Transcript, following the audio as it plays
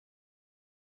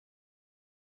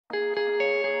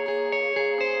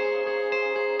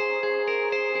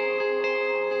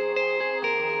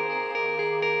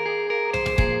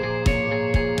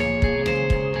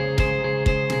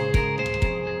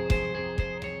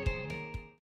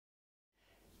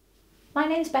My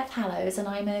name's Beth Hallows and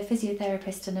I'm a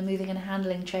physiotherapist and a moving and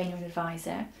handling trainer and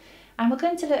advisor. And we're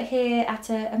going to look here at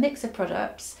a mix of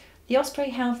products, the Osprey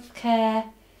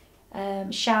Healthcare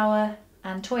shower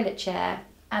and toilet chair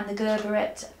and the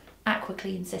Geberit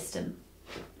AquaClean system.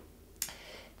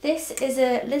 This is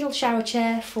a little shower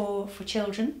chair for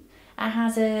children. It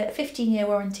has a 15-year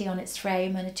warranty on its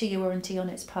frame and a 2-year warranty on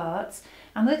its parts.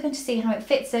 And we're going to see how it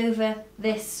fits over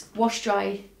this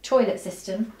wash-dry toilet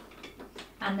system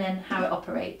and then how it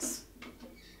operates.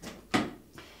 So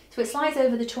it slides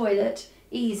over the toilet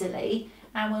easily,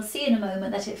 and we'll see in a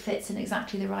moment that it fits in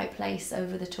exactly the right place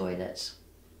over the toilet.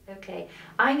 Okay,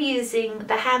 I'm using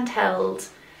the handheld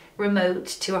remote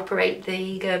to operate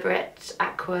the Geberit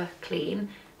AquaClean,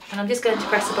 and I'm just going to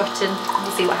press a button and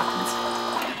we'll see what happens.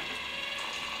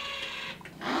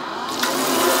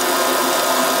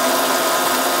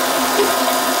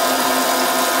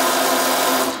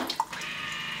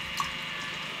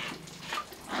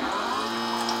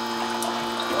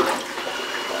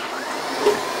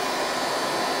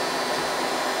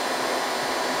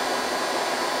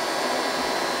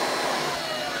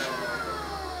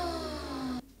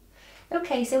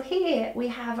 Okay, so here we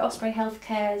have Osprey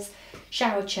Healthcare's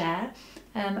shower chair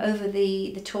over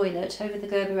the toilet, over the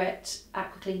Geberit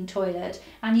AquaClean toilet,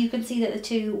 and you can see that the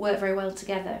two work very well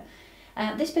together.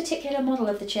 This particular model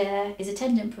of the chair is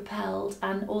attendant propelled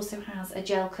and also has a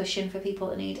gel cushion for people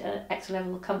that need an extra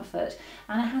level of comfort,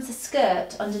 and it has a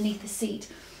skirt underneath the seat.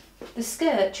 The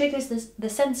skirt triggers the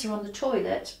sensor on the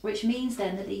toilet, which means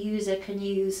then that the user can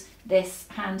use this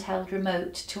handheld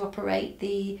remote to operate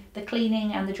the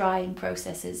cleaning and the drying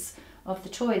processes of the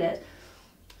toilet.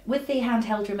 With the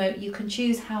handheld remote you can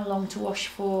choose how long to wash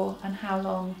for and how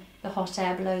long the hot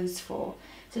air blows for.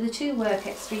 So the two work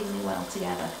extremely well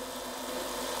together.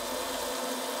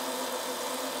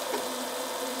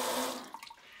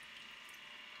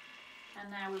 And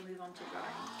now we'll move on to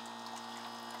drying.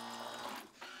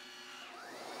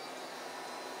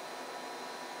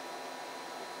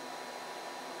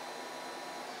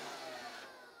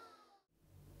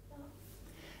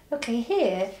 Okay,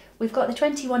 here we've got the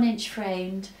 21-inch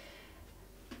framed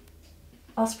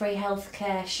Osprey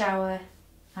Healthcare shower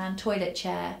and toilet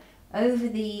chair over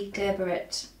the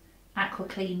Geberit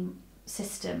AquaClean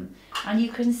system, and you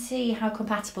can see how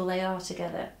compatible they are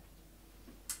together.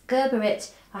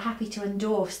 Geberit are happy to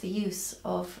endorse the use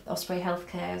of Osprey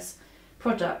Healthcare's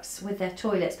products with their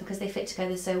toilets because they fit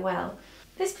together so well.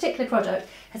 This particular product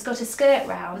has got a skirt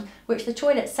round which the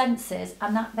toilet senses,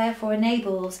 and that therefore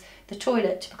enables the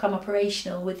toilet to become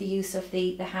operational with the use of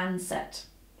the handset,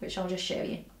 which I'll just show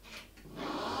you.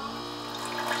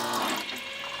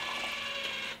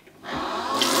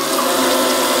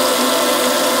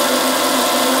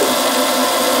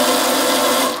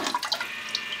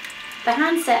 The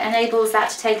handset enables that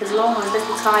to take as long or as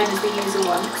little time as the user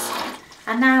wants.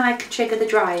 And now I can trigger the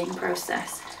drying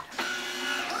process.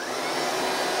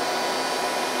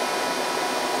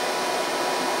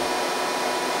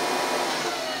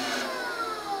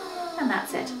 And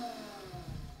that's it.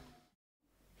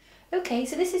 Okay,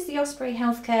 so this is the Osprey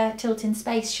Healthcare tilt-in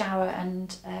space shower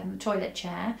and toilet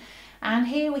chair, and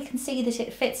here we can see that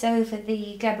it fits over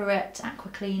the Geberit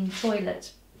AquaClean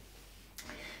toilet.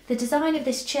 The design of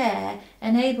this chair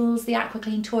enables the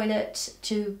AquaClean toilet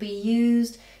to be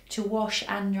used to wash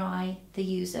and dry the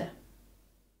user.